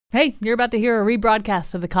Hey, you're about to hear a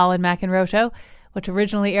rebroadcast of the Colin McEnroe Show, which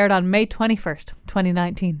originally aired on May 21st,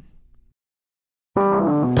 2019.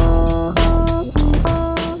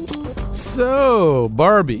 So,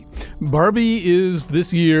 Barbie. Barbie is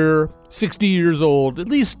this year 60 years old. At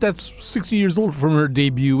least that's 60 years old from her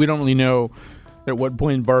debut. We don't really know at what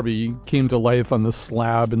point Barbie came to life on the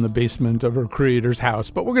slab in the basement of her creator's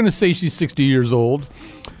house, but we're going to say she's 60 years old.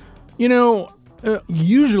 You know,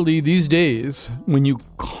 usually these days, when you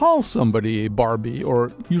call somebody a Barbie,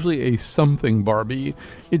 or usually a something Barbie,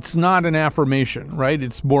 it's not an affirmation, right?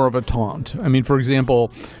 It's more of a taunt. I mean, for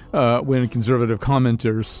example, when conservative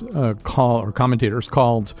commentators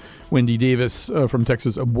called Wendy Davis from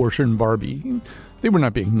Texas abortion Barbie, they were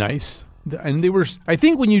not being nice. And they were. I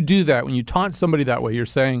think when you do that, when you taunt somebody that way, you're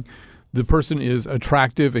saying the person is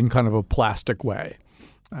attractive in kind of a plastic way.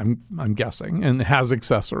 I'm guessing, and has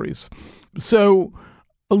accessories. So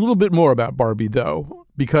a little bit more about Barbie, though,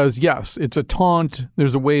 because, yes, it's a taunt.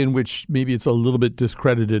 There's a way in which maybe it's a little bit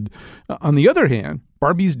discredited. On the other hand,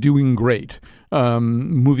 Barbie's doing great.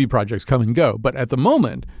 Movie projects come and go. But at the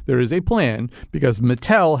moment, there is a plan because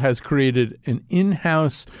Mattel has created an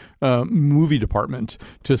in-house movie department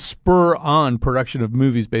to spur on production of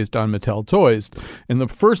movies based on Mattel toys. And the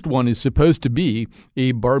first one is supposed to be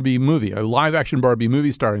a Barbie movie, a live-action Barbie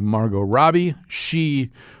movie starring Margot Robbie, she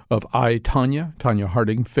of Tonya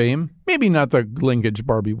Harding fame. Maybe not the linkage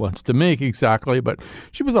Barbie wants to make exactly, but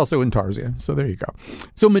she was also in Tarzan. So there you go.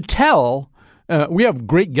 So Mattel, we have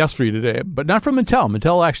great guests for you today, but not from Mattel.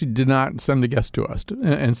 Mattel actually did not send a guest to us.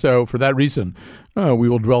 And so for that reason, we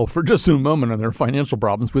will dwell for just a moment on their financial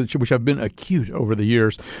problems, which have been acute over the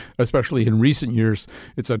years, especially in recent years.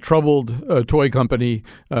 It's a troubled toy company.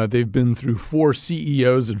 They've been through 4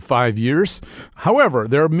 CEOs in 5 years. However,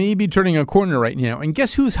 they're maybe turning a corner right now. And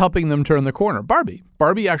guess who's helping them turn the corner? Barbie.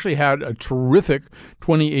 Barbie actually had a terrific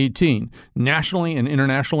 2018. Nationally and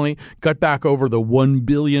internationally, got back over the 1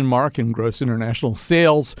 billion mark in gross international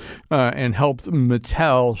sales and helped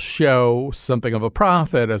Mattel show something of a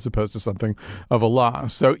profit as opposed to something of a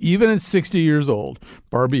loss. So even at 60 years old,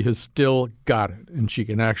 Barbie has still got it, and she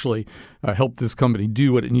can actually help this company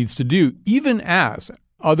do what it needs to do, even as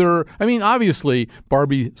obviously,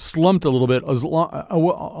 Barbie slumped a little bit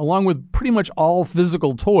along with pretty much all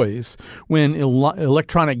physical toys when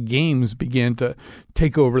electronic games began to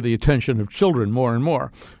take over the attention of children more and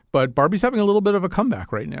more. But Barbie's having a little bit of a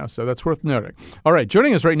comeback right now, so that's worth noting. All right,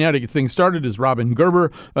 joining us right now to get things started is Robin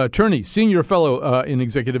Gerber, attorney, senior fellow in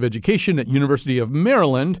executive education at University of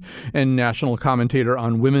Maryland, and national commentator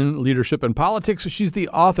on women, leadership, and politics. She's the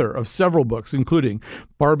author of several books, including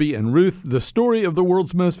Barbie and Ruth, the story of the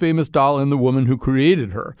world's most famous doll and the woman who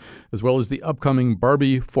created her, as well as the upcoming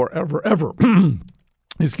Barbie Forever Ever.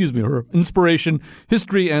 Her inspiration,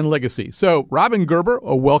 history, and legacy. So, Robin Gerber,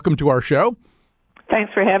 welcome to our show.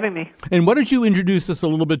 Thanks for having me. And why don't you introduce us a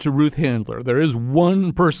little bit to Ruth Handler? There is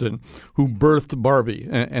one person who birthed Barbie,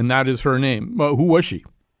 and that is her name. Who was she?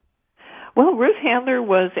 Well, Ruth Handler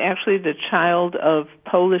was actually the child of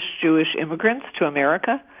Polish-Jewish immigrants to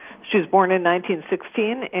America. She was born in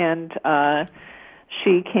 1916, and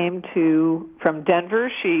she came from Denver.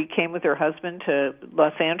 She came with her husband to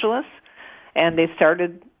Los Angeles, and they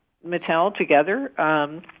started Mattel together.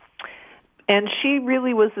 And she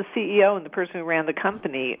really was the CEO and the person who ran the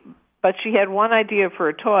company. But she had one idea for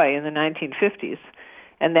a toy in the 1950s,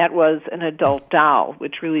 and that was an adult doll,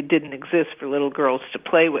 which really didn't exist for little girls to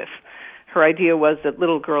play with. Her idea was that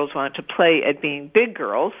little girls wanted to play at being big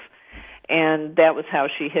girls, and that was how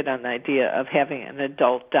she hit on the idea of having an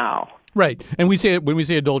adult doll. Right. And when we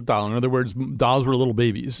say adult doll, in other words, dolls were little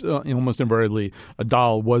babies. Almost invariably, a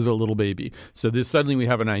doll was a little baby. So suddenly we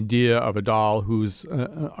have an idea of a doll who's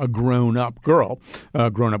a grown-up girl,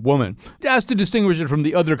 a grown-up woman, as to distinguish it from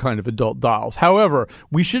the other kind of adult dolls. However,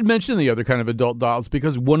 we should mention the other kind of adult dolls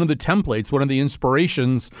because one of the templates, one of the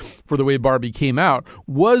inspirations for the way Barbie came out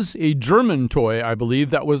was a German toy, I believe,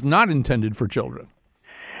 that was not intended for children.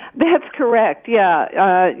 That's correct, yeah.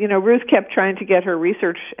 Ruth kept trying to get her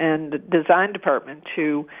research and design department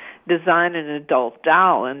to design an adult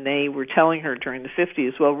doll, and they were telling her during the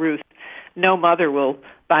 50s, well, Ruth, no mother will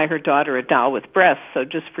buy her daughter a doll with breasts, so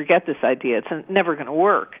just forget this idea. It's never going to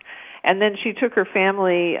work. And then she took her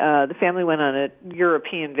family, the family went on a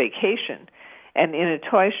European vacation, and in a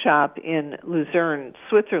toy shop in Lucerne,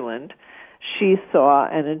 Switzerland, she saw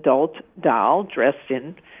an adult doll dressed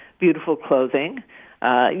in beautiful clothing.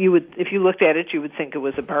 If you looked at it, you would think it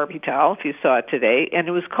was a Barbie doll if you saw it today, and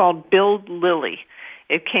it was called Build Lily.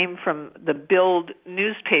 It came from the Build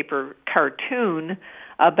newspaper cartoon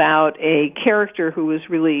about a character who was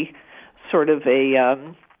really sort of a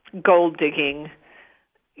gold-digging,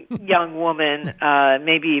 young woman,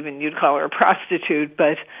 maybe even you'd call her a prostitute,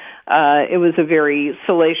 but it was a very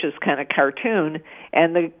salacious kind of cartoon.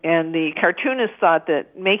 And the cartoonist thought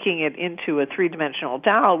that making it into a three-dimensional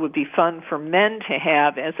doll would be fun for men to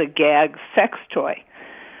have as a gag sex toy.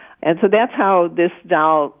 And so that's how this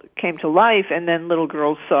doll came to life, and then little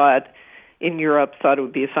girls saw it in Europe, thought it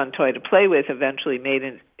would be a fun toy to play with, eventually made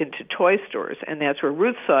it into toy stores. And that's where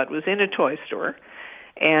Ruth saw it, was in a toy store.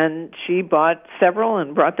 And she bought several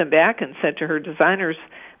and brought them back and said to her designers,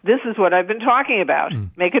 "This is what I've been talking about.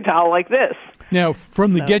 Make a doll like this." Now,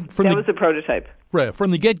 that was a prototype. Right.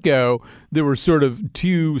 From the get-go, there were sort of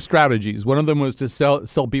two strategies. One of them was to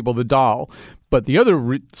sell people the doll. But the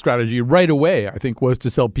other strategy right away, I think, was to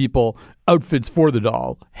sell people outfits for the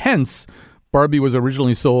doll. Hence, Barbie was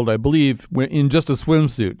originally sold, I believe, in just a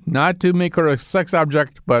swimsuit. Not to make her a sex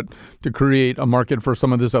object, but to create a market for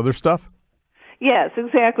some of this other stuff. Yes,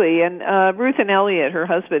 exactly. And Ruth and Elliot, her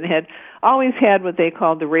husband, had always had what they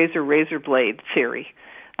called the razor blade theory.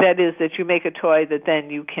 That is, that you make a toy that then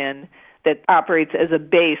that operates as a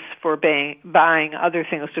base for buying other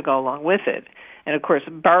things to go along with it. And, of course,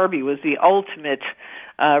 Barbie was the ultimate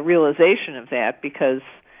realization of that, because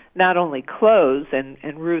not only clothes, and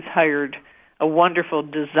Ruth hired a wonderful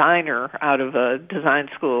designer out of a design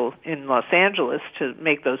school in Los Angeles to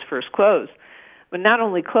make those first clothes. But not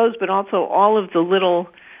only clothes, but also all of the little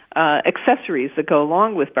accessories that go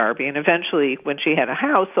along with Barbie. And eventually, when she had a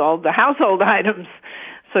house, all the household items.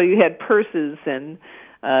 So you had purses and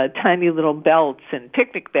tiny little belts and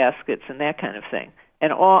picnic baskets and that kind of thing.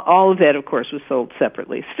 And all of that, of course, was sold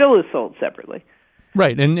separately, still is sold separately.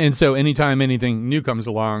 Right. And so anytime anything new comes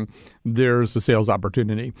along, there's a sales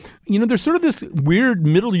opportunity. You know, there's sort of this weird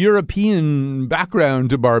Middle European background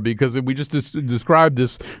to Barbie, because we just described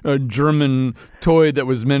this German toy that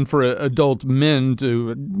was meant for adult men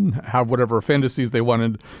to have whatever fantasies they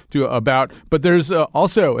wanted to about. But there's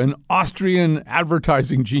also an Austrian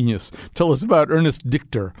advertising genius. Tell us about Ernest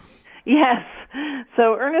Dichter. Yes.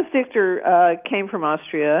 So Ernest Dichter came from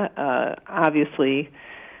Austria, obviously.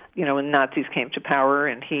 You know, when Nazis came to power,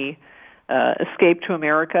 and he escaped to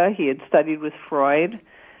America. He had studied with Freud.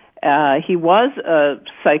 He was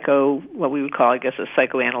what we would call, I guess, a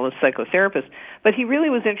psychoanalyst, psychotherapist, but he really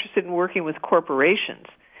was interested in working with corporations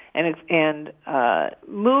and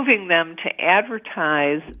moving them to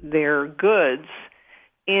advertise their goods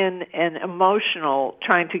in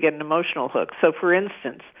trying to get an emotional hook. So, for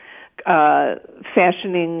instance,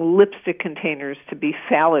 fashioning lipstick containers to be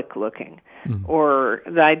phallic-looking, or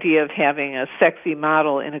the idea of having a sexy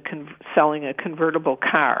model selling a convertible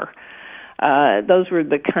car. Those were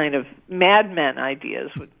the kind of Mad Men ideas,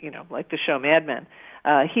 you know, like the show Mad Men.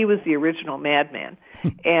 He was the original Mad Men.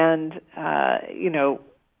 And, you know,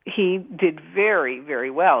 he did very, very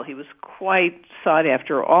well. He was quite sought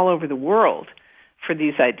after all over the world for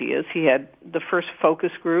these ideas. He had the first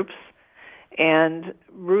focus groups, and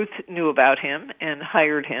Ruth knew about him and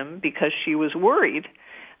hired him because she was worried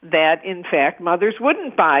that, in fact, mothers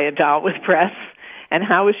wouldn't buy a doll with breasts, and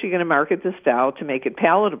how was she going to market this doll to make it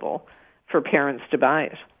palatable for parents to buy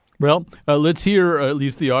it? Well, let's hear at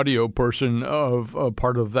least the audio portion of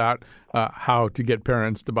part of that, how to get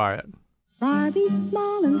parents to buy it. Barbie's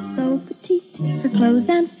small and so petite, her clothes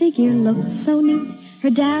and figure look so neat. Her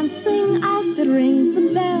dancing outfit rings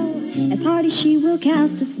the bell. At parties she will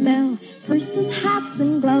cast a spell. Purses, hats,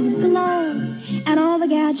 and gloves galore, and all the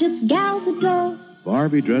gadgets gals adore.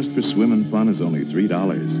 Barbie dressed for swim and fun is only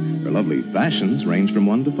 $3. Her lovely fashions range from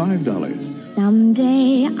 $1 to $5.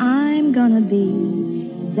 Someday I'm gonna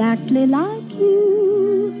be exactly like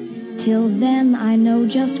you. Till then I know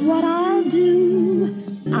just what I'll do.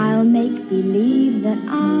 I'll make believe that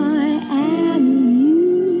I am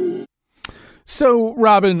you. So,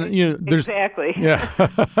 Robin, you know, there's exactly. Yeah.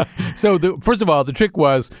 So, first of all, the trick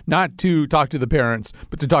was not to talk to the parents,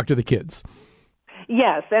 but to talk to the kids.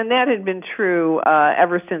 Yes, and that had been true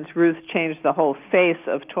ever since Ruth changed the whole face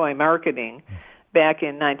of toy marketing back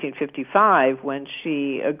in 1955, when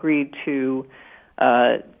she agreed to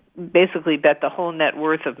basically bet the whole net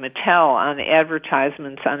worth of Mattel on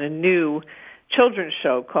advertisements on a new children's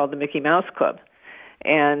show called the Mickey Mouse Club.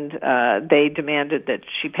 And they demanded that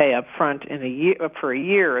she pay up front for a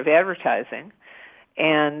year of advertising,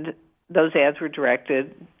 and those ads were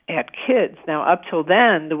directed at kids. Now, up till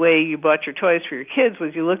then, the way you bought your toys for your kids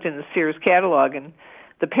was you looked in the Sears catalog, and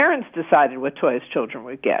the parents decided what toys children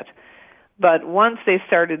would get. But once they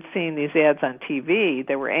started seeing these ads on TV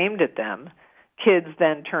that were aimed at them, kids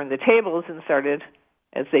then turned the tables and started,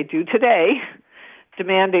 as they do today,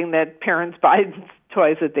 demanding that parents buy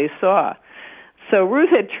toys that they saw. So Ruth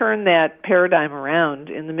had turned that paradigm around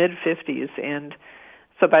in the mid-50s and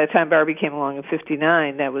So by the time Barbie came along in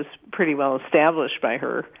 59, that was pretty well established by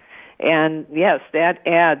her. And yes, that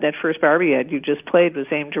first Barbie ad you just played was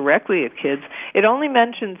aimed directly at kids. It only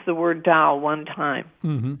mentions the word doll one time.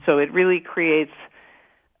 Mm-hmm. So it really creates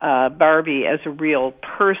Barbie as a real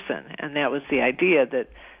person. And that was the idea, that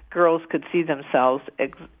girls could see themselves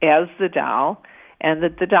as the doll, and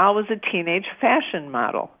that the doll was a teenage fashion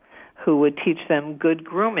model who would teach them good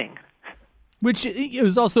grooming. Which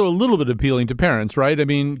is also a little bit appealing to parents, right? I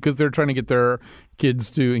mean, because they're trying to get their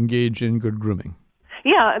kids to engage in good grooming.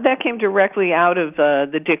 Yeah, that came directly out of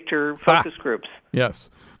the Dichter focus groups. Yes.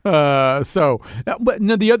 But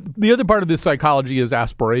no, the other part of this psychology is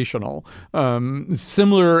aspirational.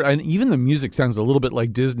 Similar, and even the music sounds a little bit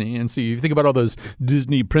like Disney. And so you think about all those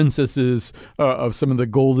Disney princesses of some of the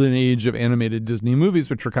golden age of animated Disney movies,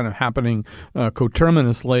 which are kind of happening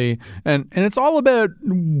coterminously. And it's all about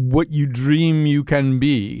what you dream you can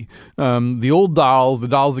be. The old dolls, the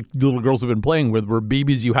dolls that little girls have been playing with, were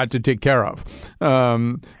babies you had to take care of.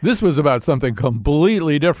 This was about something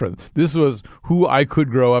completely different. This was who I could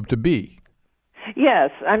grow up to be. Yes,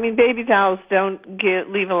 I mean, baby dolls don't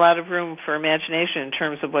leave a lot of room for imagination in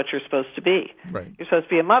terms of what you're supposed to be. Right. You're supposed to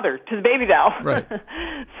be a mother to the baby doll. Right.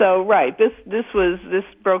 So, right, this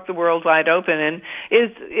broke the world wide open, and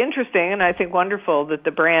is interesting, and I think wonderful that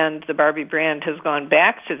the Barbie brand, has gone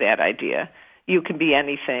back to that idea. You can be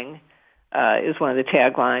anything is one of the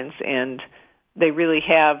taglines, and they really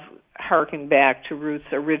have harkened back to Ruth's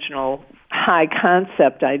original high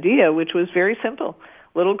concept idea, which was very simple.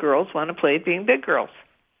 Little girls want to play at being big girls.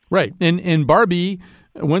 Right. And Barbie,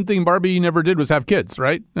 one thing Barbie never did was have kids,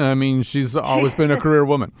 right? I mean, she's always been a career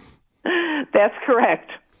woman. That's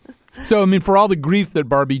correct. So, I mean, for all the grief that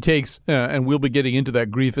Barbie takes, and we'll be getting into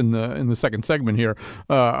that grief in the second segment here,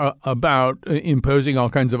 about imposing all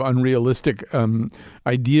kinds of unrealistic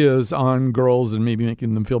ideas on girls and maybe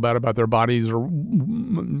making them feel bad about their bodies or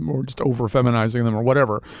just over-feminizing them or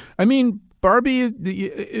whatever. I mean, Barbie,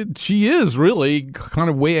 she is really kind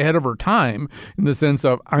of way ahead of her time in the sense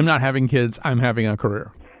of, I'm not having kids, I'm having a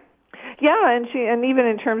career. Yeah, and even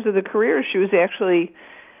in terms of the career, she was actually...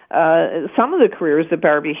 some of the careers that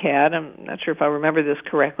Barbie had, I'm not sure if I remember this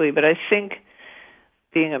correctly, but I think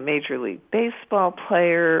being a Major League Baseball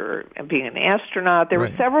player or being an astronaut, there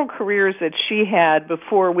were several careers that she had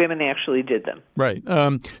before women actually did them. Right.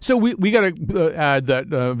 So we got to add that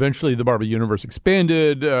eventually the Barbie universe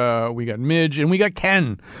expanded. We got Midge and we got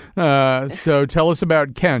Ken. So tell us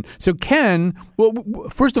about Ken. So Ken, well,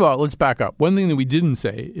 first of all, let's back up. One thing that we didn't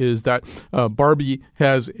say is that Barbie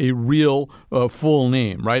has a real full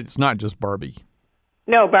name, right? It's not just Barbie.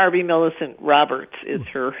 No, Barbie Millicent Roberts is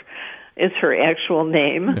her actual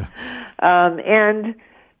name. Yeah. And,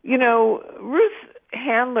 you know, Ruth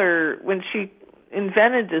Handler, when she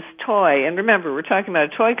invented this toy, and remember, we're talking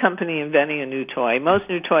about a toy company inventing a new toy. Most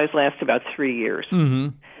new toys last about 3 years. Mm-hmm.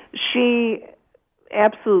 She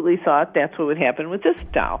absolutely thought that's what would happen with this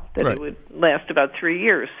doll, that it would last about 3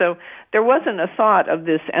 years. So there wasn't a thought of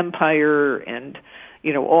this empire and,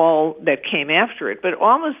 you know, all that came after it. But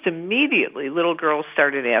almost immediately, little girls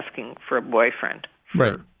started asking for a boyfriend.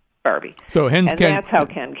 Right. Barbie. So hence and Ken, that's how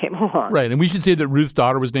Ken came along. Right. And we should say that Ruth's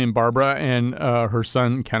daughter was named Barbara, and her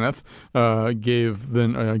son Kenneth gave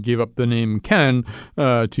up the name Ken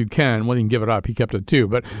to Ken. Well, he didn't give it up; he kept it too.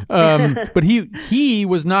 But but he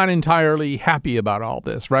was not entirely happy about all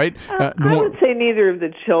this, right? I would say neither of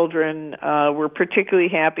the children were particularly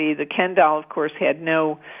happy. The Ken doll, of course, had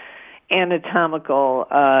no anatomical.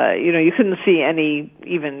 You couldn't see any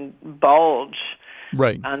even bulge.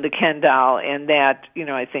 Right. On the Ken doll, and that,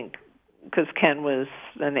 I think, because Ken was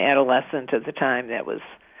an adolescent at the time, that was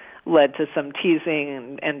led to some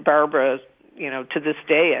teasing, and Barbara, to this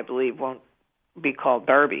day, I believe, won't be called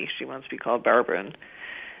Barbie. She wants to be called Barbara,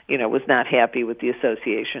 and, was not happy with the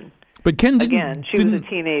association. But Ken she was a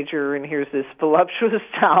teenager, and here's this voluptuous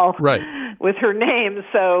doll with her name,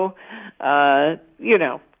 so,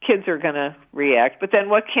 kids are going to react. But then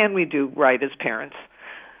what can we do right as parents?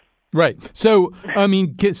 Right. So, I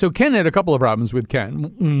mean, Ken had a couple of problems with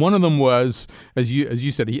Ken. One of them was, as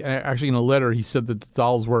you said, he actually in a letter, he said that the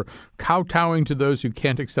dolls were kowtowing to those who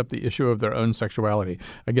can't accept the issue of their own sexuality.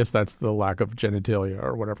 I guess that's the lack of genitalia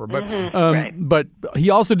or whatever. But but he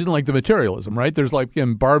also didn't like the materialism, right? There's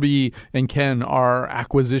Barbie and Ken are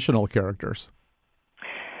acquisitional characters.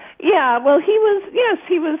 Yeah, well, he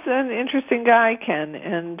was an interesting guy, Ken,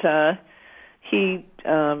 and he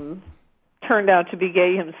turned out to be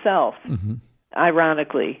gay himself,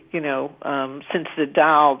 ironically, since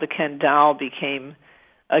the Ken doll became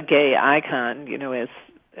a gay icon,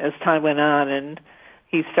 as time went on, and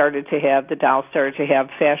the doll started to have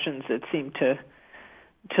fashions that seemed to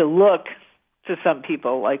to look to some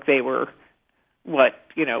people like they were what,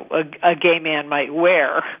 a gay man might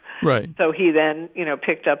wear. Right. So he then,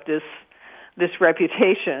 picked up this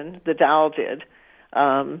reputation, the doll did.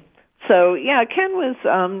 So yeah, Ken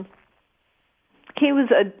was he was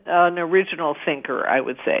an original thinker, I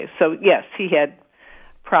would say. So yes, he had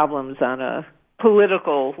problems on a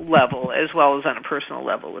political level as well as on a personal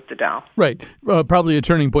level with the doll. Right. Probably a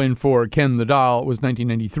turning point for Ken the doll was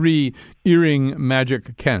 1993, Earring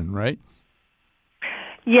Magic Ken, right?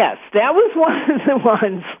 Yes, that was one of the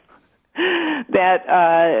ones that,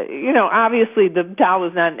 obviously the doll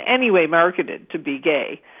was not in any way marketed to be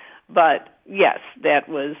gay. But yes, that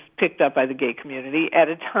was picked up by the gay community at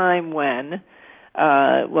a time when,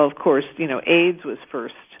 of course, AIDS was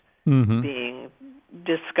first being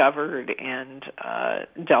discovered and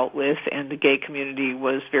dealt with, and the gay community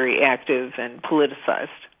was very active and politicized.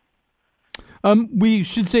 We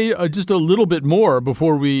should say just a little bit more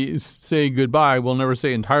before we say goodbye. We'll never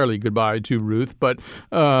say entirely goodbye to Ruth, but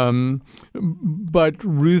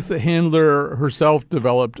Ruth Handler herself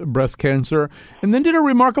developed breast cancer and then did a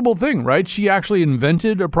remarkable thing, right? She actually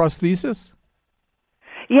invented a prosthesis.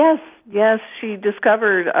 Yes, she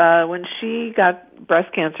discovered when she got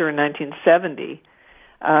breast cancer in 1970.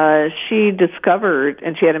 She discovered,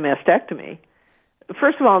 and she had a mastectomy.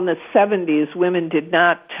 First of all, in the 70s, women did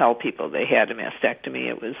not tell people they had a mastectomy.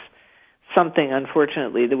 It was something,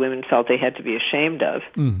 unfortunately, the women felt they had to be ashamed of.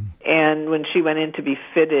 Mm-hmm. And when she went in to be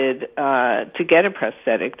fitted to get a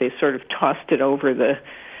prosthetic, they sort of tossed it over the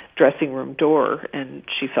dressing room door, and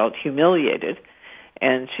she felt humiliated.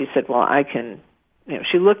 And she said, well, I can,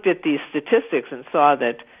 she looked at these statistics and saw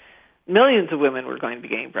that millions of women were going to be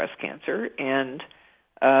getting breast cancer, and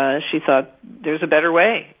she thought there's a better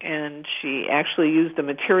way, and she actually used the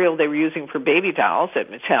material they were using for baby dolls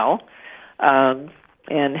at Mattel, and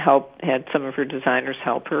had some of her designers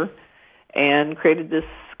help her, and created this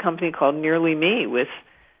company called Nearly Me with,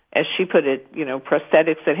 as she put it,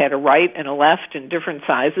 prosthetics that had a right and a left in different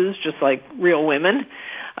sizes, just like real women.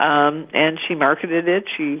 And she marketed it.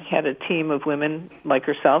 She had a team of women like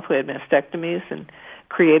herself who had mastectomies and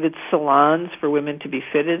created salons for women to be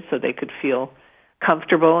fitted so they could feel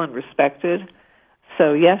comfortable and respected.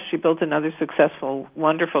 So, yes, she built another successful,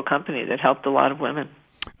 wonderful company that helped a lot of women.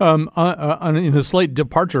 In a slight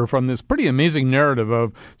departure from this pretty amazing narrative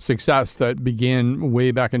of success that began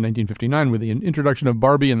way back in 1959 with the introduction of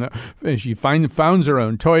Barbie, and she founds her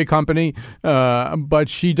own toy company, but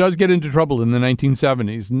she does get into trouble in the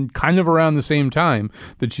 1970s, and kind of around the same time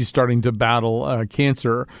that she's starting to battle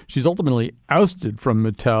cancer. She's ultimately ousted from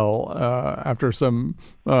Mattel after some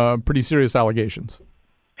pretty serious allegations.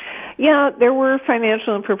 Yeah, there were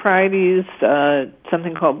financial improprieties,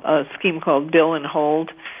 something called a scheme called bill and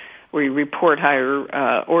hold, where you report higher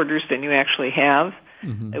orders than you actually have.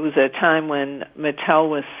 Mm-hmm. It was a time when Mattel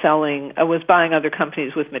was buying other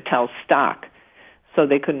companies with Mattel stock, so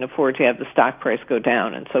they couldn't afford to have the stock price go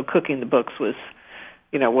down. And so cooking the books was,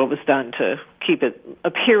 what was done to keep it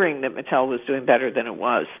appearing that Mattel was doing better than it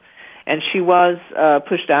was. And she was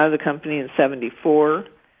pushed out of the company in 1974.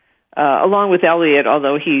 Along with Elliot,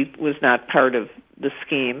 although he was not part of the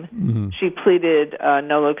scheme. Mm-hmm. She pleaded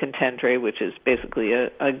nolo contendere, which is basically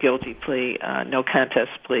a guilty plea, no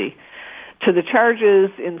contest plea, to the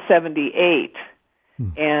charges in 1978,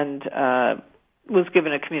 and was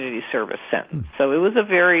given a community service sentence. So it was a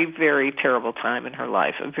very, very terrible time in her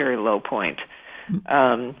life, a very low point.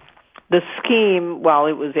 The scheme, while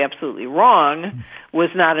it was absolutely wrong, was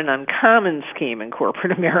not an uncommon scheme in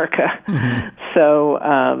corporate America. Mm-hmm.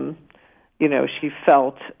 So, she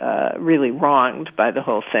felt really wronged by the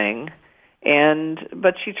whole thing.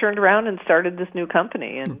 But she turned around and started this new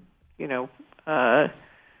company and,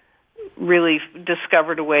 really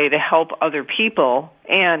discovered a way to help other people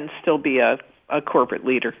and still be a corporate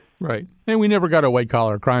leader. Right. And we never got a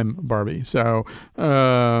white-collar crime Barbie. So,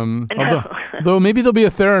 although maybe there'll be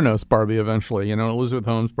a Theranos Barbie eventually, Elizabeth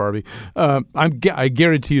Holmes Barbie. I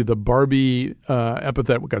guarantee you the Barbie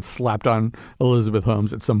epithet got slapped on Elizabeth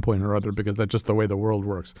Holmes at some point or other, because that's just the way the world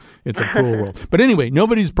works. It's a cruel world. But anyway,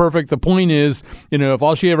 nobody's perfect. The point is, if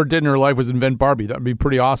all she ever did in her life was invent Barbie, that would be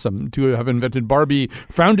pretty awesome to have invented Barbie,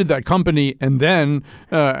 founded that company, and then,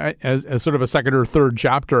 as sort of a second or third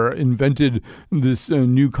chapter, invented this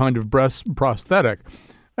new kind of breast prosthetic.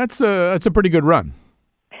 That's a pretty good run.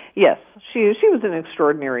 Yes, she was an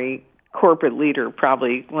extraordinary corporate leader,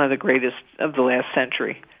 probably one of the greatest of the last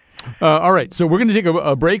century. All right, so we're going to take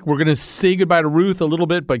a break. We're going to say goodbye to Ruth a little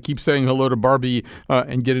bit, but keep saying hello to Barbie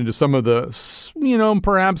and get into some of the,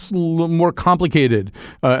 perhaps more complicated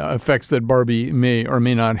effects that Barbie may or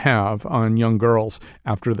may not have on young girls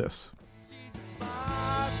after this.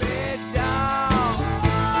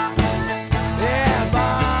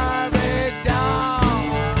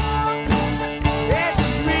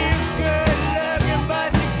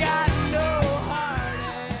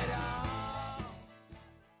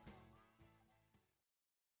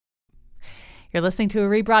 You're listening to a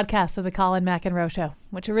rebroadcast of the Colin McEnroe Show,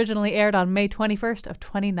 which originally aired on May 21st of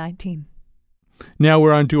 2019. Now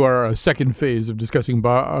we're on to our second phase of discussing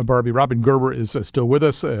Barbie. Robin Gerber is still with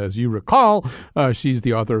us. As you recall, she's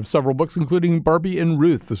the author of several books, including Barbie and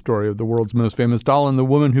Ruth, the story of the world's most famous doll and the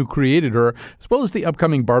woman who created her, as well as the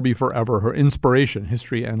upcoming Barbie Forever, her inspiration,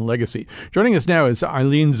 history, and legacy. Joining us now is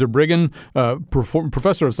Eileen Zerbriggen,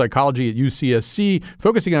 professor of psychology at UCSC,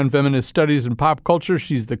 focusing on feminist studies and pop culture.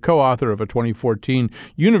 She's the co-author of a 2014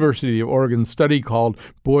 University of Oregon study called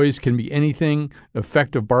Boys Can Be Anything,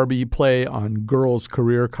 Effect of Barbie Play on Girls'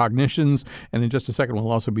 Career Cognitions. And in just a second, we'll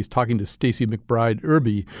also be talking to Stacey McBride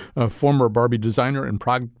Irby, a former Barbie designer and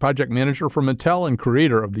project manager for Mattel and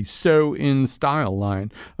creator of the So In Style line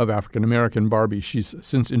of African-American Barbies. She's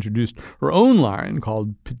since introduced her own line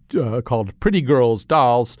called Pretty Girls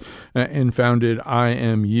Dolls and founded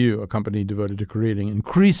IMU, a company devoted to creating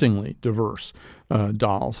increasingly diverse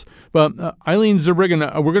dolls. But Eileen Zerbriggen,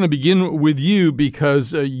 we're going to begin with you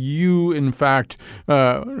because you, in fact,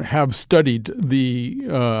 have studied the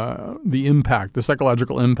impact, the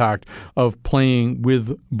psychological impact of playing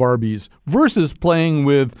with Barbies versus playing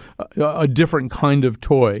with a different kind of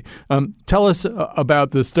toy. Tell us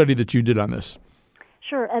about the study that you did on this.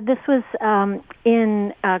 Sure. This was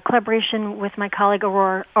in collaboration with my colleague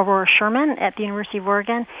Aurora Sherman at the University of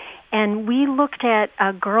Oregon, and we looked at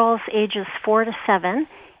girls ages 4 to 7,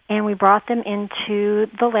 and we brought them into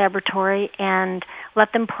the laboratory and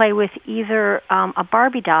let them play with either a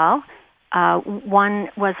Barbie doll. One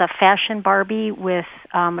was a fashion Barbie with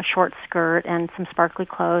a short skirt and some sparkly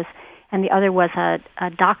clothes, and the other was a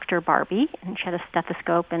doctor Barbie, and she had a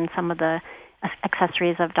stethoscope and some of the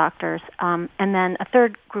accessories of doctors. And then a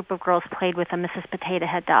third group of girls played with a Mrs. Potato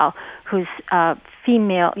Head doll, who's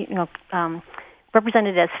female,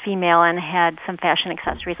 represented as female and had some fashion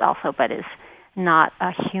accessories also, but is not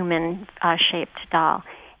a human-shaped doll.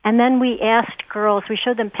 And then we asked girls, we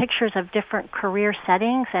showed them pictures of different career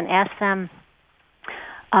settings and asked them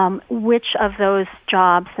which of those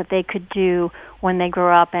jobs that they could do when they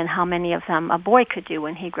grow up and how many of them a boy could do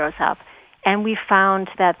when he grows up. And we found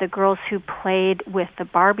that the girls who played with the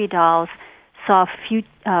Barbie dolls saw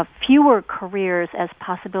fewer careers as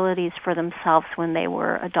possibilities for themselves when they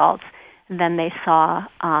were adults than they saw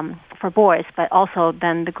for boys, but also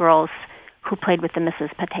than the girls who played with the Mrs.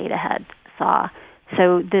 Potato Head saw.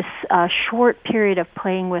 So this short period of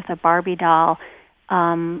playing with a Barbie doll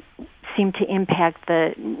seemed to impact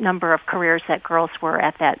the number of careers that girls were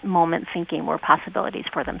at that moment thinking were possibilities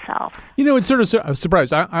for themselves. You know, it's sort of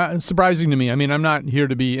surprising to me. I mean, I'm not here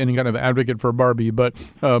to be any kind of advocate for Barbie, but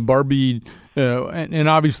Barbie, and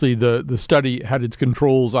obviously the study had its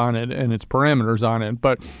controls on it and its parameters on it,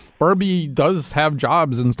 but Barbie does have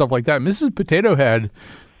jobs and stuff like that. Mrs. Potato Head,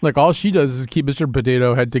 like, all she does is keep Mr.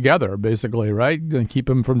 Potato Head together, basically, right? And keep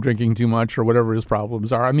him from drinking too much or whatever his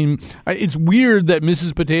problems are. I mean, it's weird that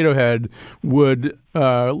Mrs. Potato Head would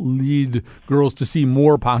lead girls to see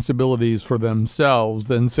more possibilities for themselves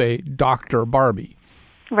than, say, Dr. Barbie.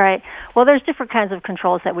 Right. Well, there's different kinds of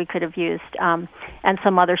controls that we could have used, and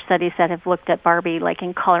some other studies that have looked at Barbie, like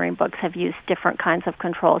in coloring books, have used different kinds of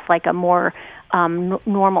controls, like a more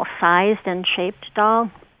normal-sized and shaped doll.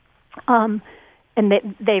 And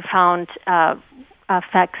they found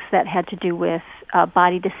effects that had to do with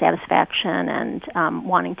body dissatisfaction and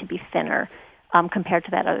wanting to be thinner compared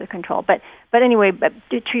to that other control. But anyway,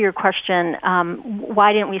 to your question,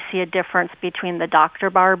 why didn't we see a difference between the Dr.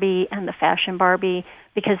 Barbie and the fashion Barbie?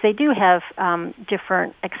 Because they do have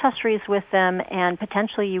different accessories with them, and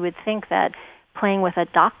potentially you would think that playing with a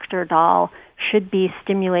doctor doll should be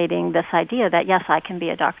stimulating this idea that, yes, I can be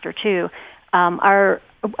a doctor too. Our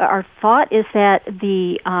thought is that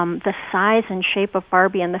the size and shape of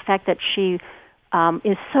Barbie and the fact that she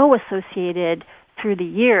is so associated through the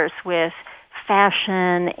years with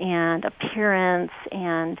fashion and appearance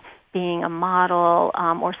and being a model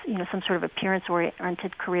or some sort of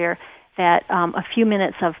appearance-oriented career, that a few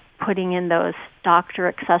minutes of putting in those doctor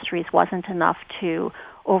accessories wasn't enough to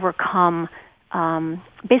overcome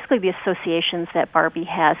basically the associations that Barbie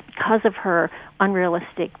has because of her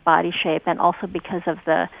unrealistic body shape and also because of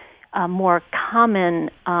the more common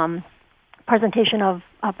presentation of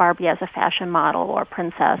Barbie as a fashion model or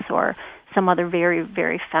princess or some other very,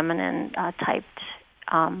 very feminine typed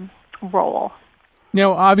role.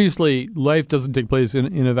 Now, obviously, life doesn't take place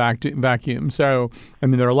in a vacuum. So, I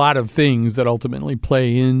mean, there are a lot of things that ultimately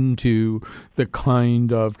play into the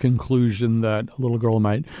kind of conclusion that a little girl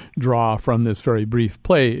might draw from this very brief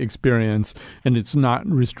play experience. And it's not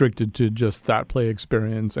restricted to just that play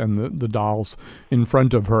experience and the dolls in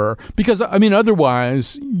front of her. Because, I mean,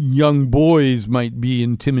 otherwise, young boys might be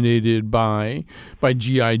intimidated by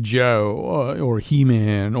G.I. Joe or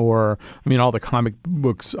He-Man or, I mean, all the comic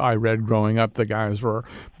books I read growing up, the guys were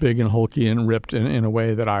big and hulky and ripped in a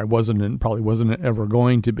way that I wasn't and probably wasn't ever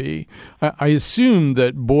going to be. I assume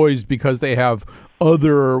that boys, because they have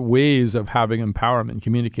other ways of having empowerment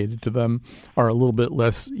communicated to them, are a little bit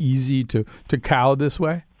less easy to cow this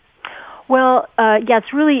way. Well, yeah,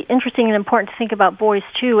 it's really interesting and important to think about boys,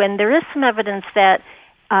 too. And there is some evidence that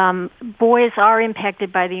boys are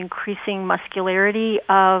impacted by the increasing muscularity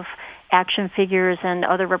of action figures and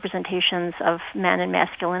other representations of men and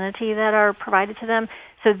masculinity that are provided to them.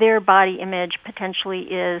 So their body image potentially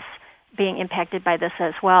is being impacted by this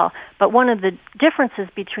as well. But one of the differences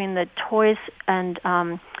between the toys and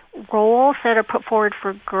roles that are put forward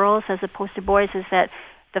for girls as opposed to boys is that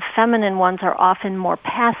the feminine ones are often more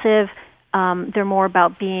passive. They're more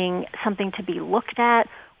about being something to be looked at,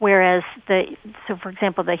 whereas so for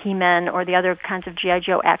example, the He-Man or the other kinds of G.I.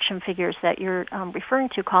 Joe action figures that you're referring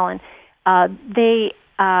to, Colin, they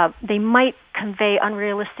might convey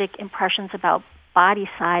unrealistic impressions about body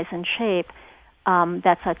size and shape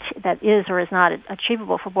that is or is not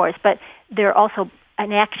achievable for boys, but they're also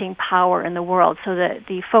enacting power in the world, so that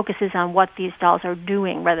the focus is on what these dolls are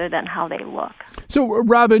doing rather than how they look. So,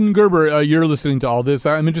 Robin Gerber, you're listening to all this.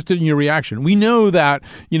 I'm interested in your reaction. We know that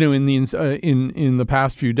in the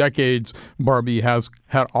past few decades, Barbie has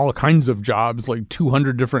had all kinds of jobs, like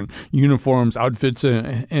 200 different uniforms, outfits,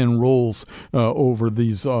 and roles over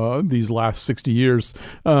these last 60 years.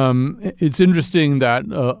 It's interesting that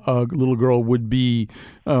a little girl would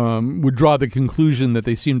draw the conclusion that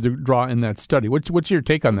they seem to draw in that study. What's your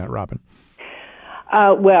take on that, Robin?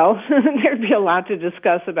 Well, there'd be a lot to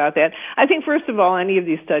discuss about that. I think, first of all, any of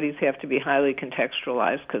these studies have to be highly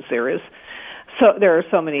contextualized because there are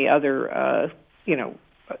so many other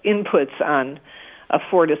inputs on a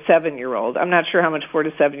 4 to 7 year old. I'm not sure how much 4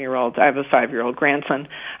 to 7 year olds, I have a 5-year-old grandson,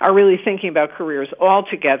 are really thinking about careers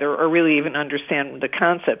altogether or really even understand the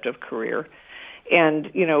concept of career. And,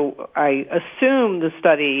 I assume the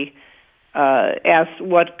study asked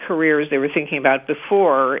what careers they were thinking about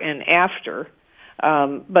before and after.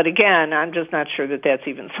 But again, I'm just not sure that that's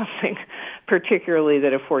even something particularly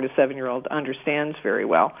that a 4 to 7 year old understands very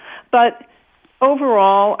well. But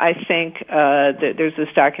overall, I think that there's this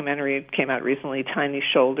documentary that came out recently, Tiny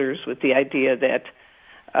Shoulders, with the idea that,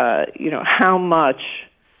 how much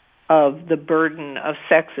of the burden of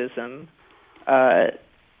sexism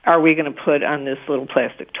are we going to put on this little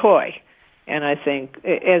plastic toy? And I think,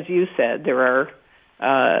 as you said, there are,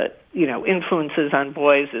 influences on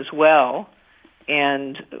boys as well,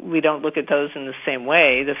 and we don't look at those in the same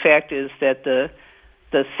way. The fact is that the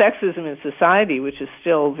sexism in society, which is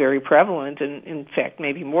still very prevalent, and in fact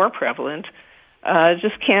maybe more prevalent,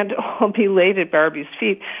 just can't all be laid at Barbie's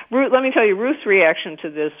feet. Let me tell you, Ruth's reaction to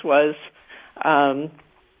this was,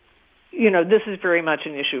 this is very much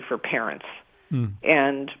an issue for parents.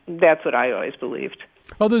 And that's what I always believed.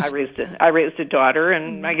 I raised a daughter,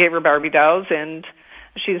 and I gave her Barbie dolls, and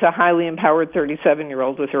she's a highly empowered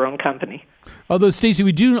 37-year-old with her own company. Although, Stacey,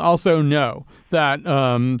 we do also know that,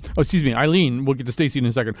 Eileen, we'll get to Stacey in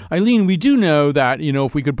a second. Eileen, we do know that,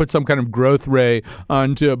 if we could put some kind of growth ray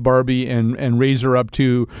onto Barbie and raise her up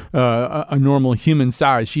to a normal human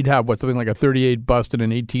size, she'd have, something like a 38 bust and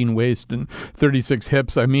an 18 waist and 36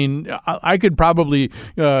 hips. I mean, I could probably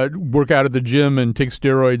work out at the gym and take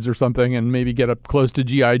steroids or something and maybe get up close to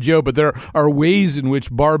G.I. Joe, but there are ways in which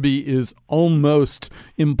Barbie is almost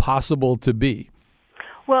impossible to be.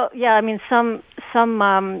 Well, yeah, I mean, some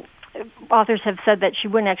authors have said that she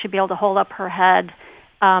wouldn't actually be able to hold up her head,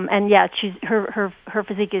 and yeah, her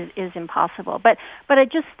physique is impossible. But I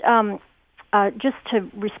just to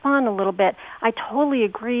respond a little bit, I totally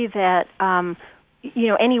agree that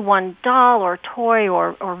any one doll or toy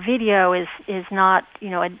or video is not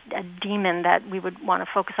a demon that we would want to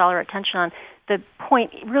focus all our attention on. The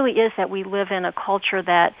point really is that we live in a culture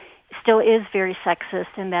that still is very sexist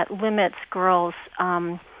and that limits girls'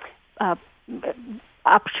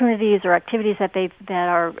 opportunities or activities that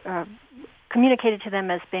are communicated to them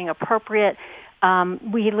as being appropriate.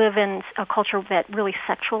 We live in a culture that really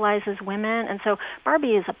sexualizes women, and so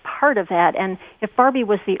Barbie is a part of that. And if Barbie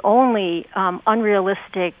was the only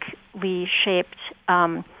unrealistically shaped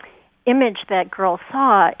image that girls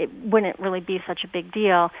saw, it wouldn't really be such a big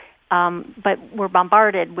deal. but we're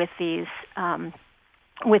bombarded with these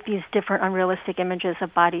different unrealistic images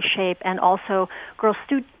of body shape, and also girls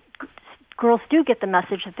do get the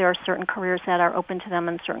message that there are certain careers that are open to them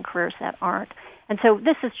and certain careers that aren't. And so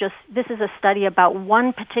this is a study about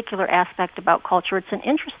one particular aspect about culture. It's an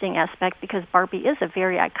interesting aspect because Barbie is a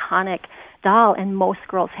very iconic doll, and most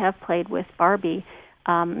girls have played with Barbie.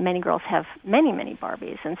 Many girls have many, many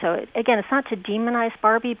Barbies. And so, again, it's not to demonize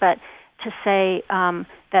Barbie, but to say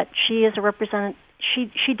that she is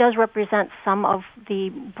she does represent some of the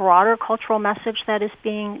broader cultural message that is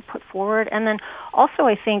being put forward. And then also,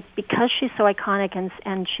 I think because she's so iconic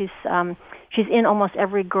and she's in almost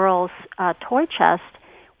every girl's toy chest,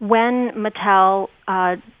 when Mattel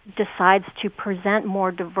decides to present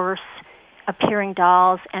more diverse appearing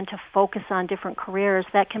dolls and to focus on different careers,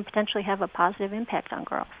 that can potentially have a positive impact on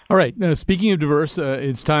girls. All right. Now, speaking of diverse,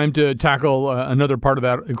 it's time to tackle another part of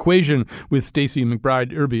that equation with Stacey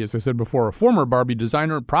McBride Irby, as I said before, a former Barbie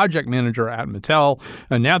designer, project manager at Mattel,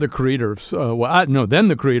 and now the creator of, then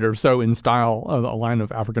the creator of So In Style, a line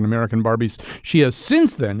of African-American Barbies. She has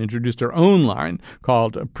since then introduced her own line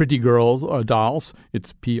called Pretty Girls Dolls.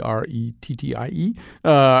 It's Prettie,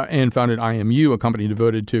 and founded IMU, a company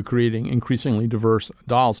devoted to creating increasingly diverse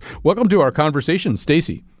dolls. Welcome to our conversation,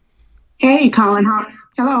 Stacey. Hey, Colin.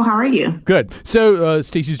 Hello, how are you? Good. So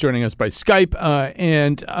Stacey's joining us by Skype.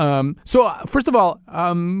 First of all,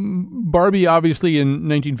 Barbie, obviously in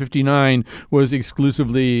 1959, was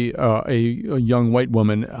exclusively a young white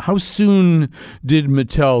woman. How soon did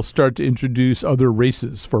Mattel start to introduce other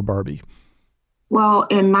races for Barbie? Well,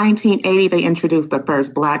 in 1980, they introduced the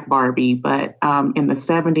first black Barbie, but in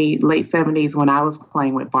the late 70s, when I was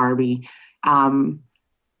playing with Barbie,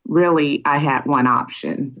 really, I had one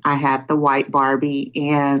option. I had the white Barbie,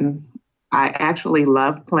 and I actually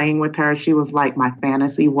loved playing with her. She was like my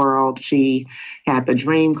fantasy world. She had the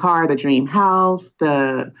dream car, the dream house,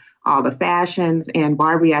 all the fashions, and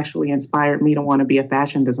Barbie actually inspired me to want to be a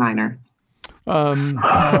fashion designer.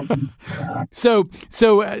 So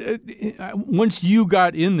once you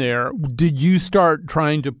got in there, did you start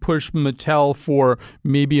trying to push Mattel for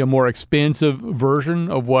maybe a more expansive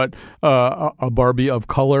version of what a Barbie of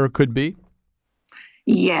color could be?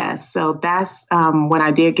 Yes. So that's when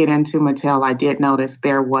I did get into Mattel, I did notice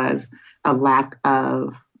there was a lack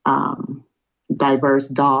of diverse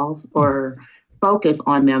dolls or focus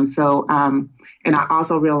on them. So, and I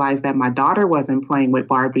also realized that my daughter wasn't playing with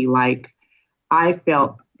Barbie like I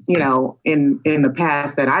felt, in the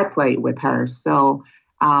past that I played with her. So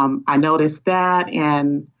I noticed that,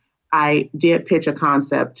 and I did pitch a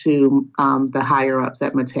concept to the higher ups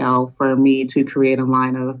at Mattel for me to create a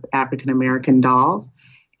line of African-American dolls.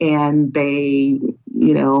 And they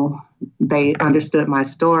understood my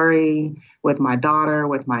story with my daughter,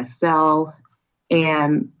 with myself,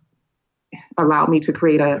 and allowed me to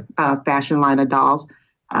create a fashion line of dolls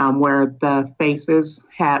where the faces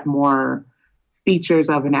had more features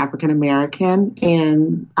of an African-American,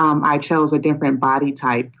 and I chose a different body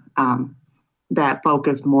type that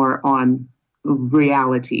focused more on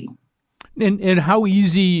reality. And how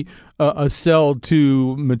easy a sell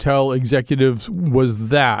to Mattel executives was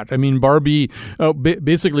that? I mean, Barbie,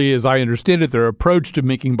 basically, as I understand it, their approach to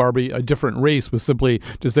making Barbie a different race was simply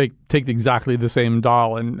to take exactly the same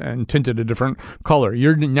doll and tint it a different color.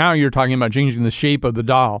 Now you're talking about changing the shape of the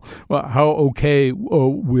doll. Well, how okay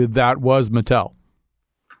with that was Mattel?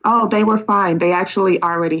 Oh, they were fine. They actually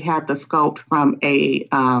already had the sculpt from a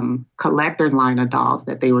collector line of dolls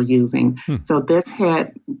that they were using. So this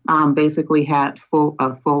had basically had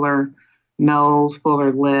a fuller nose,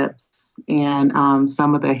 fuller lips, and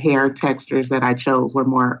some of the hair textures that I chose were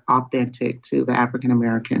more authentic to the African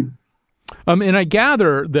American. And I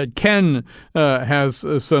gather that Ken has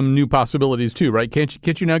some new possibilities too, right?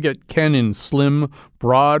 Can't you now get Ken in slim,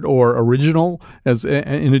 broad, or original as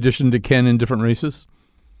in addition to Ken in different races?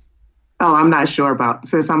 Oh, I'm not sure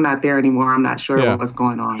since I'm not there anymore. I'm not sure what's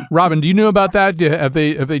going on. Robin, do you know about that?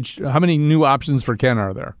 How many new options for Ken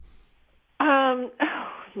are there?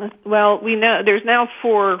 Well, we know there's now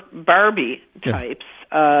 4 Barbie types.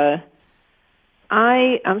 I'm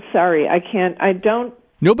sorry, I don't.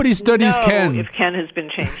 Nobody studies Ken. If Ken has been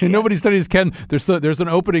changed. Nobody studies Ken. There's an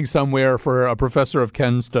opening somewhere for a professor of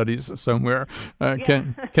Ken studies somewhere.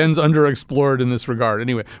 Ken's underexplored in this regard.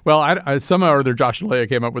 Anyway, well, I somehow or other Josh and Leah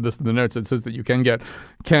came up with this in the notes. It says that you can get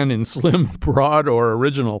Ken in slim, broad, or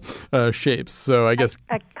original shapes. So I guess,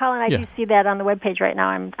 Colin, I do see that on the webpage right now.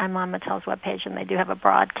 I'm on Mattel's webpage, and they do have a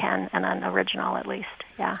broad Ken and an original at least.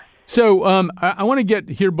 Yeah. So I want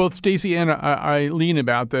to hear both Stacy and Eileen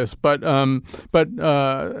about this, but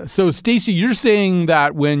so Stacy, you're saying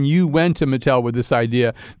that when you went to Mattel with this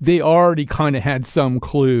idea, they already kind of had some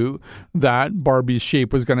clue that Barbie's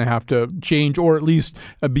shape was going to have to change, or at least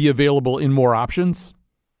be available in more options.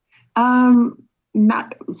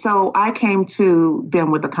 Not so. I came to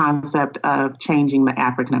them with the concept of changing the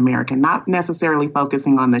African American, not necessarily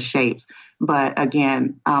focusing on the shapes, but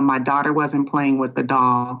again, my daughter wasn't playing with the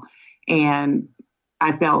doll. And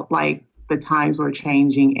I felt like the times were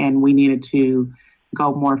changing and we needed to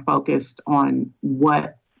go more focused on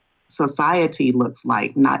what society looks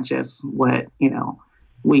like, not just what,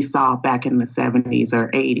 we saw back in the 70s or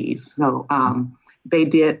 80s. So they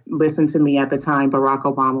did listen to me at the time. Barack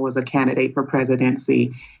Obama was a candidate for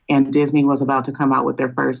presidency and Disney was about to come out with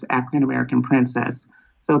their first African-American princess.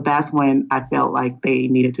 So that's when I felt like they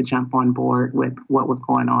needed to jump on board with what was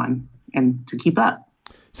going on and to keep up.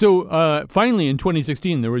 So finally, in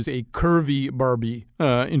 2016, there was a curvy Barbie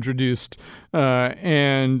introduced,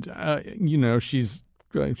 and she's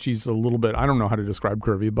a little bit. I don't know how to describe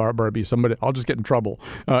curvy Barbie. I'll just get in trouble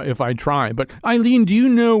if I try. But Eileen, do you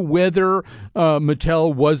know whether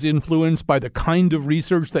Mattel was influenced by the kind of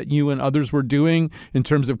research that you and others were doing in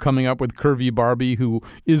terms of coming up with curvy Barbie, who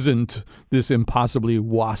isn't this impossibly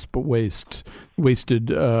wasted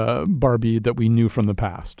Barbie that we knew from the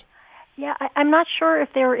past? Yeah, I'm not sure if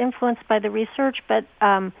they were influenced by the research, but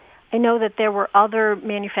I know that there were other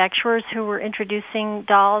manufacturers who were introducing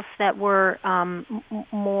dolls that were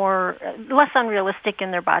less unrealistic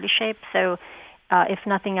in their body shape. So if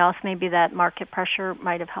nothing else, maybe that market pressure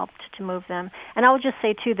might have helped to move them. And I would just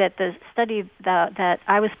say, too, that the study that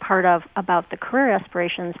I was part of about the career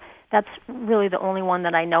aspirations, that's really the only one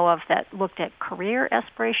that I know of that looked at career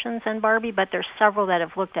aspirations in Barbie, but there's several that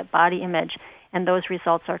have looked at body image. And those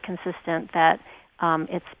results are consistent that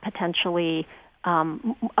it's potentially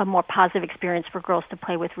a more positive experience for girls to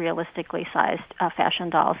play with realistically sized fashion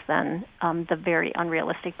dolls than the very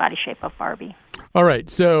unrealistic body shape of Barbie. All right,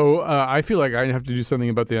 so I feel like I have to do something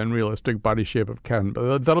about the unrealistic body shape of Ken,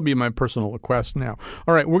 but that'll be my personal quest now.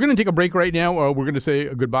 All right, we're going to take a break right now. We're going to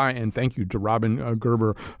say goodbye and thank you to Robin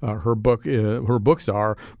Gerber. Her books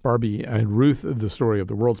are Barbie and Ruth, the story of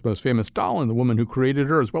the world's most famous doll and the woman who created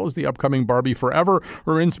her, as well as the upcoming Barbie Forever,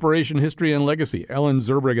 her inspiration, history, and legacy. Ellen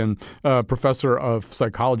Zerbruggen, professor of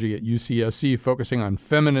psychology at UCSC, focusing on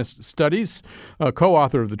feminist studies,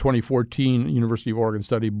 co-author of the 2014 University of Oregon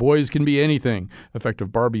study, Boys Can Be Anything,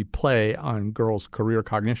 Effective Barbie Play on Girls' Career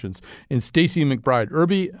Cognitions. And Stacy McBride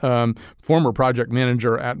Irby, former project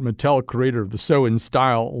manager at Mattel, creator of the Sew in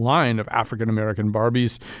Style line of African-American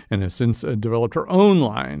Barbies, and has since developed her own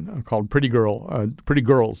line called Pretty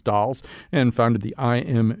Girls Dolls, and founded the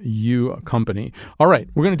IMU company. All right,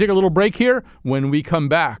 we're going to take a little break here. When we come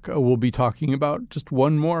back, we'll be talking about just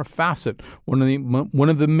one more facet, one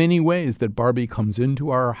of the many ways that Barbie comes into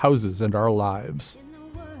our houses and our lives.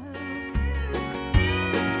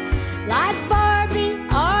 Like Barbie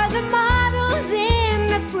are the models in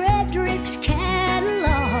the Frederick's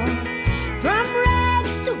catalog. From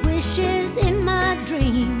rags to wishes in my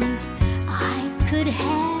dreams, I could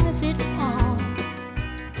have it all.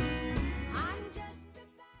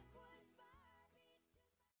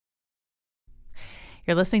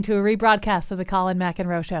 You're listening to a rebroadcast of the Colin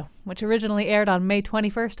McEnroe Show, which originally aired on May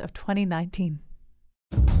 21st of 2019.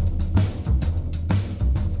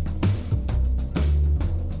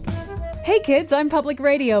 Hey kids, I'm Public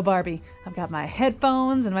Radio Barbie. I've got my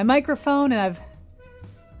headphones and my microphone, and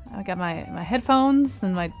I've got my headphones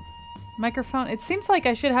and my microphone. It seems like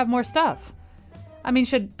I should have more stuff. I mean,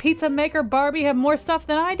 should Pizza Maker Barbie have more stuff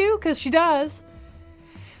than I do? Because she does.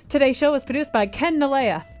 Today's show was produced by Ken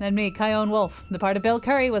Nalea and me, Kyone Wolf. The part of Bill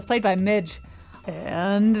Curry was played by Midge.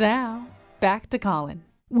 And now, back to Colin.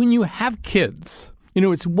 When you have kids,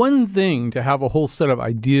 it's one thing to have a whole set of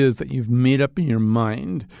ideas that you've made up in your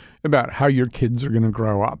mind about how your kids are going to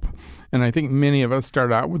grow up. And I think many of us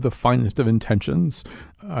start out with the finest of intentions.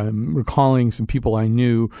 I'm recalling some people I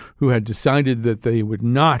knew who had decided that they would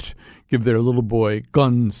not give their little boy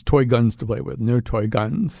toy guns to play with, no toy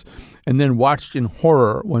guns, and then watched in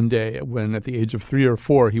horror one day when at the age of 3 or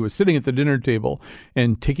 4, he was sitting at the dinner table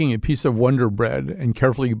and taking a piece of Wonder Bread and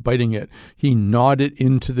carefully biting it. He gnawed it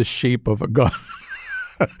into the shape of a gun.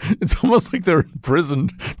 It's almost like they're in prison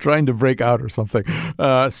trying to break out or something.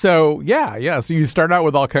 So you start out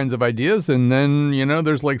with all kinds of ideas, and then,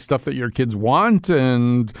 there's like stuff that your kids want,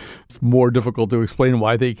 and it's more difficult to explain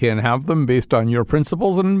why they can't have them based on your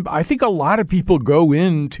principles. And I think a lot of people go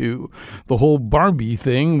into the whole Barbie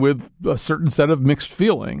thing with a certain set of mixed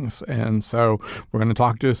feelings. And so we're going to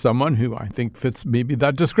talk to someone who I think fits maybe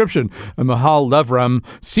that description. Mahal Levram,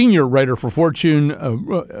 senior writer for Fortune,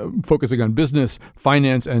 focusing on business,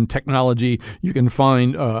 finance, and technology. You can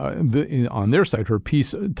find on their site her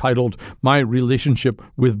piece titled "My Relationship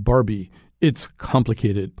with Barbie. It's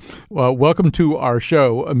Complicated." Welcome to our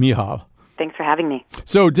show, Michal. Thanks for having me.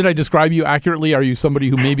 So did I describe you accurately? Are you somebody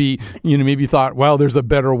who maybe thought, well, there's a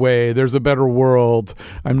better way, there's a better world.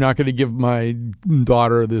 I'm not going to give my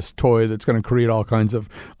daughter this toy that's going to create all kinds of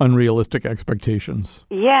unrealistic expectations?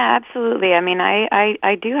 Yeah, absolutely. I mean,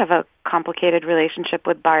 I do have a complicated relationship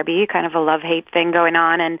with Barbie, kind of a love-hate thing going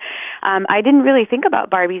on. And I didn't really think about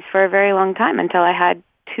Barbies for a very long time until I had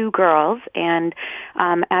two girls, and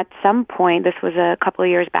at some point, this was a couple of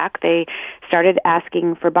years back, they started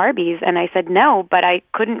asking for Barbies, and I said no, but I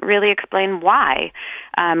couldn't really explain why,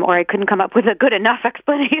 or I couldn't come up with a good enough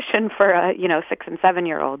explanation for a 6 and 7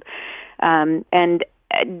 year old. And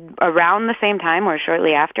around the same time, or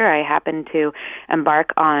shortly after, I happened to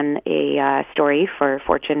embark on a story for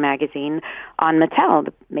Fortune magazine on Mattel,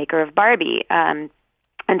 the maker of Barbie.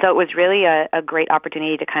 And so it was really a great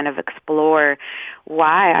opportunity to kind of explore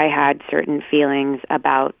why I had certain feelings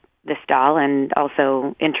about this doll, and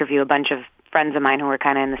also interview a bunch of friends of mine who were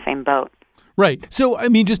kind of in the same boat. Right. So, I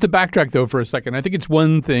mean, just to backtrack, though, for a second, I think it's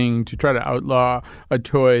one thing to try to outlaw a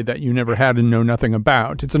toy that you never had and know nothing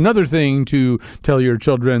about. It's another thing to tell your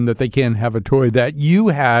children that they can't have a toy that you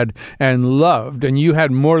had and loved, and you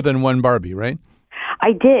had more than one Barbie, right?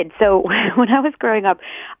 I did. So when I was growing up,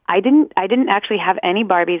 I didn't actually have any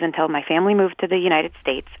Barbies until my family moved to the United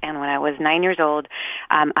States. And when I was 9 years old,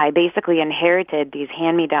 I basically inherited these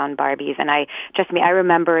hand-me-down Barbies. And I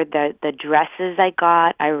remember the dresses I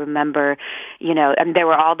got. I remember, and there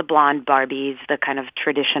were all the blonde Barbies, the kind of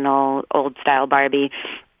traditional old-style Barbie.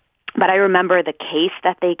 But I remember the case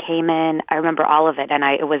that they came in. I remember all of it. And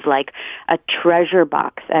it was like a treasure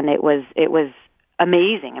box. And it was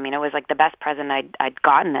amazing. I mean, it was like the best present I'd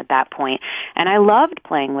gotten at that point, and I loved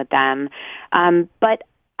playing with them. But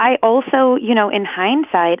I also, in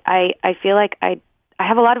hindsight, I feel like I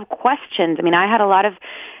have a lot of questions. I mean, I had a lot of,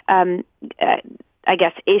 I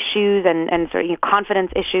guess, issues and sort of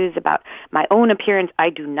confidence issues about my own appearance.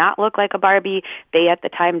 I do not look like a Barbie. They at the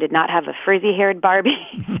time did not have a frizzy-haired Barbie,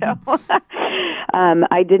 so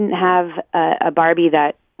I didn't have a Barbie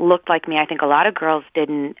that looked like me. I think a lot of girls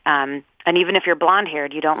didn't. And even if you're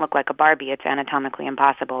blonde-haired, you don't look like a Barbie. It's anatomically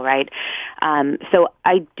impossible, right? So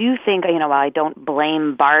I do think, while I don't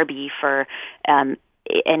blame Barbie for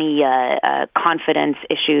any confidence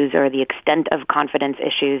issues or the extent of confidence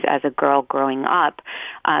issues as a girl growing up,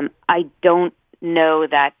 I don't know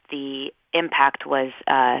that the impact was,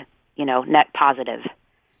 net positive.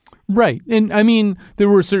 Right. And I mean, there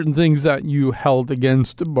were certain things that you held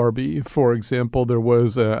against Barbie. For example, there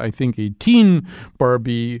was, I think, a teen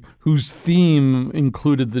Barbie whose theme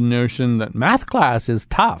included the notion that math class is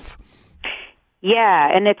tough.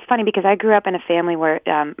 Yeah, and it's funny because I grew up in a family where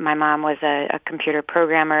my mom was a computer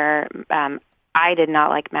programmer. I did not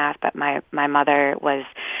like math, but my mother was,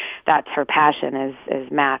 that's her passion is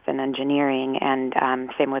math and engineering, and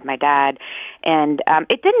same with my dad. And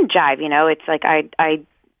it didn't jive, it's like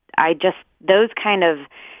I just,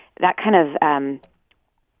 that kind of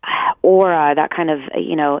aura, that kind of,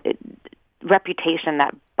 reputation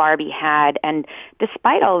that Barbie had. And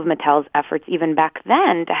despite all of Mattel's efforts, even back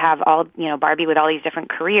then, to have all, Barbie with all these different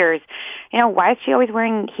careers, why is she always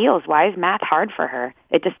wearing heels? Why is math hard for her?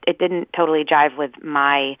 It didn't totally jive with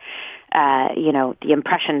my, the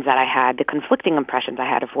impressions that I had, the conflicting impressions I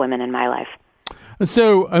had of women in my life.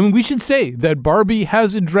 So, I mean, we should say that Barbie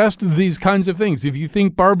has addressed these kinds of things. If you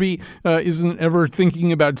think Barbie isn't ever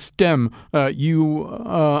thinking about STEM, you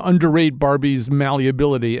underrate Barbie's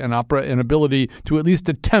malleability and ability to at least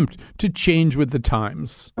attempt to change with the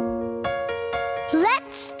times.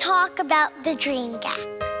 Let's talk about the dream gap.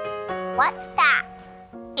 What's that?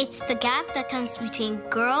 It's the gap that comes between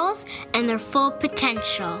girls and their full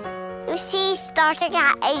potential. You see, starting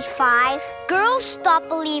at age 5, girls stop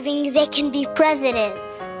believing they can be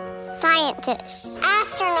presidents, scientists,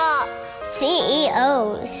 astronauts,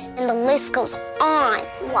 CEOs, and the list goes on.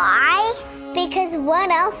 Why? Because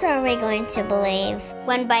what else are we going to believe?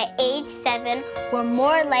 When by age 7, we're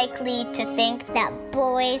more likely to think that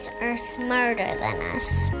boys are smarter than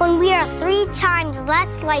us. When we are 3 times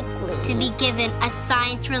less likely to be given a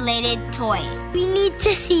science-related toy. We need to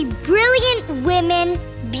see brilliant women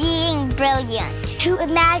being brilliant. To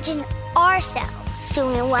imagine ourselves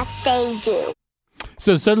doing what they do.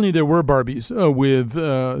 So suddenly there were Barbies with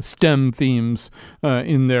STEM themes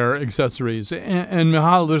in their accessories. And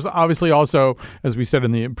Michal, there's obviously also, as we said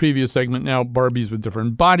in the previous segment, now Barbies with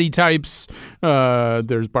different body types.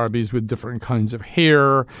 There's Barbies with different kinds of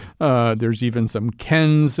hair. There's even some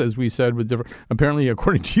Kens, as we said, with different. Apparently,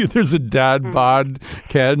 according to you, there's a dad bod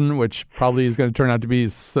Ken, which probably is going to turn out to be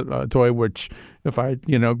a toy which, if I,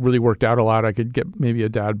 really worked out a lot, I could get maybe a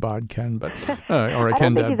dad bod Ken, but or a Ken dad. I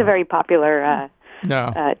don't think he's a very popular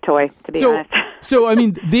toy, to be honest. So, I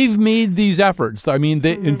mean, they've made these efforts. I mean,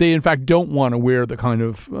 they in fact don't want to wear the kind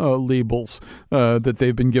of labels that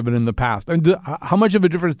they've been given in the past. And how much of a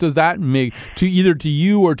difference does that make to either to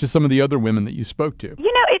you or to some of the other women that you spoke to?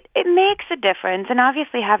 It makes a difference, and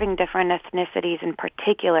obviously having different ethnicities in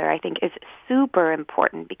particular, I think, is super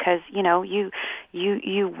important because you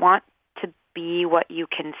want to be what you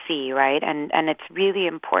can see, right? And it's really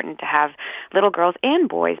important to have little girls and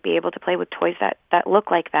boys be able to play with toys that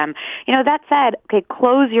look like them. That said, okay,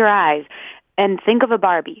 close your eyes and think of a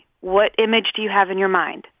Barbie. What image do you have in your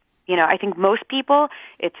mind? I think most people,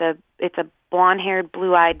 it's a blonde-haired,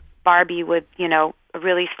 blue-eyed Barbie with, a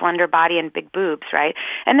really slender body and big boobs, right?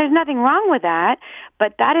 And there's nothing wrong with that,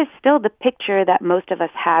 but that is still the picture that most of us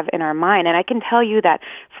have in our mind. And I can tell you that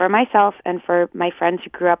for myself and for my friends who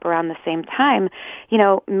grew up around the same time,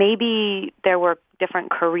 maybe there were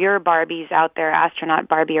different career Barbies out there, astronaut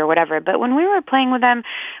Barbie or whatever, but when we were playing with them,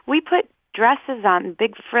 we put dresses on,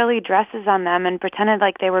 big frilly dresses on them and pretended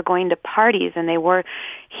like they were going to parties and they wore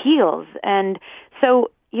heels. And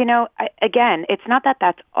so, again, it's not that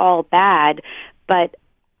that's all bad, but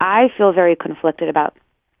I feel very conflicted about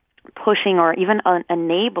pushing or even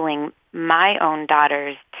enabling my own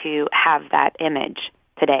daughters to have that image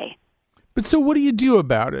today. But so what do you do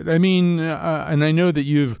about it? I mean, and I know that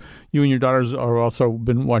you and your daughters are also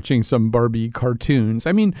been watching some Barbie cartoons.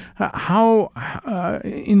 I mean,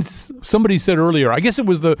 somebody said earlier, I guess it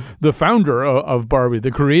was the founder of Barbie,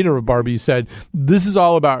 the creator of Barbie, said, this is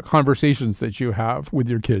all about conversations that you have with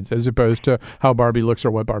your kids as opposed to how Barbie looks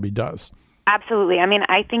or what Barbie does. Absolutely. I mean,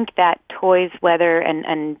 I think that toys, whether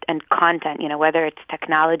and content, whether it's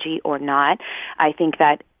technology or not, I think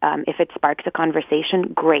that if it sparks a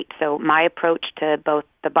conversation, great. So my approach to both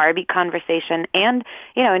the Barbie conversation and,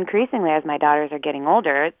 increasingly as my daughters are getting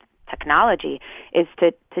older, technology is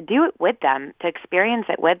to do it with them, to experience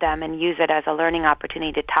it with them and use it as a learning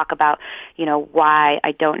opportunity to talk about, why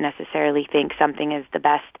I don't necessarily think something is the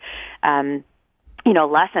best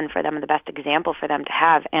lesson for them and the best example for them to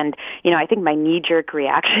have. And, I think my knee-jerk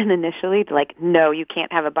reaction initially to no, you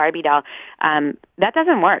can't have a Barbie doll, that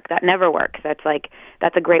doesn't work. That never works.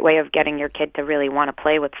 That's a great way of getting your kid to really want to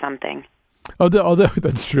play with something. Although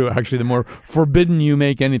that's true, actually, the more forbidden you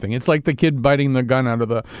make anything, it's like the kid biting the gun out of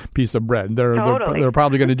the piece of bread. They're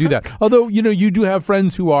probably going to do that. Although, you do have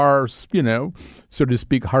friends who are, so to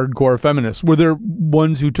speak, hardcore feminists. Were there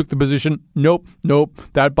ones who took the position, nope,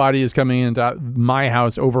 that body is coming into my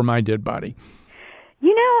house over my dead body?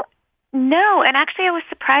 No. And actually, I was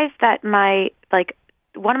surprised that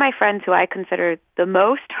one of my friends who I consider the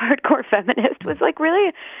most hardcore feminist was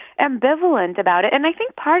really ambivalent about it. And I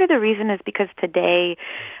think part of the reason is because today,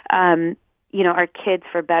 our kids,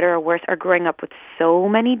 for better or worse, are growing up with so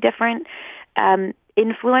many different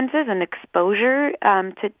influences and exposure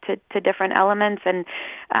to different elements. And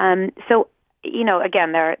so,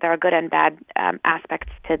 again, there are good and bad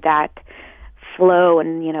aspects to that flow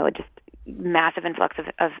and, just massive influx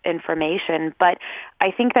of information. But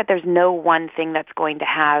I think that there's no one thing that's going to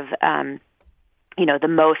have, the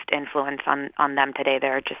most influence on them today.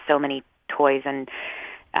 There are just so many toys and,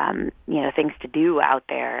 things to do out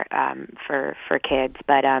there for kids.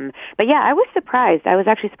 But yeah, I was surprised. I was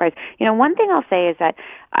actually surprised. One thing I'll say is that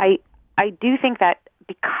I do think that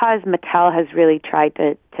because Mattel has really tried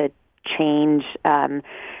to change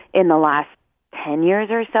in the last 10 years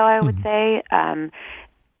or so, I would say,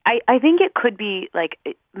 I think it could be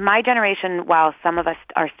my generation, while some of us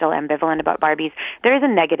are still ambivalent about Barbies, there is a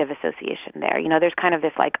negative association there. You know, there's kind of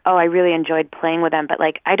this like, oh, I really enjoyed playing with them, but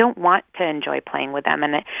like I don't want to enjoy playing with them,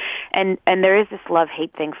 and there is this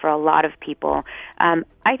love-hate thing for a lot of people.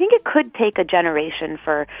 I think it could take a generation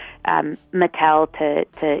for Mattel to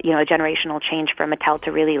a generational change for Mattel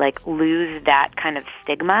to really like lose that kind of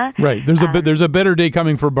stigma. Right. There's a better day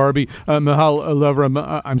coming for Barbie. Mahal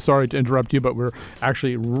Levram, I'm sorry to interrupt you, but we're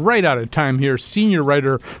actually right out of time here. Senior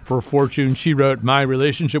writer for Fortune. She wrote My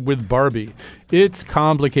Relationship with Barbie. It's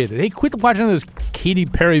complicated. Hey, quit watching those Katy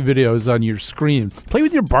Perry videos on your screen. Play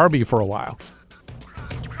with your Barbie for a while.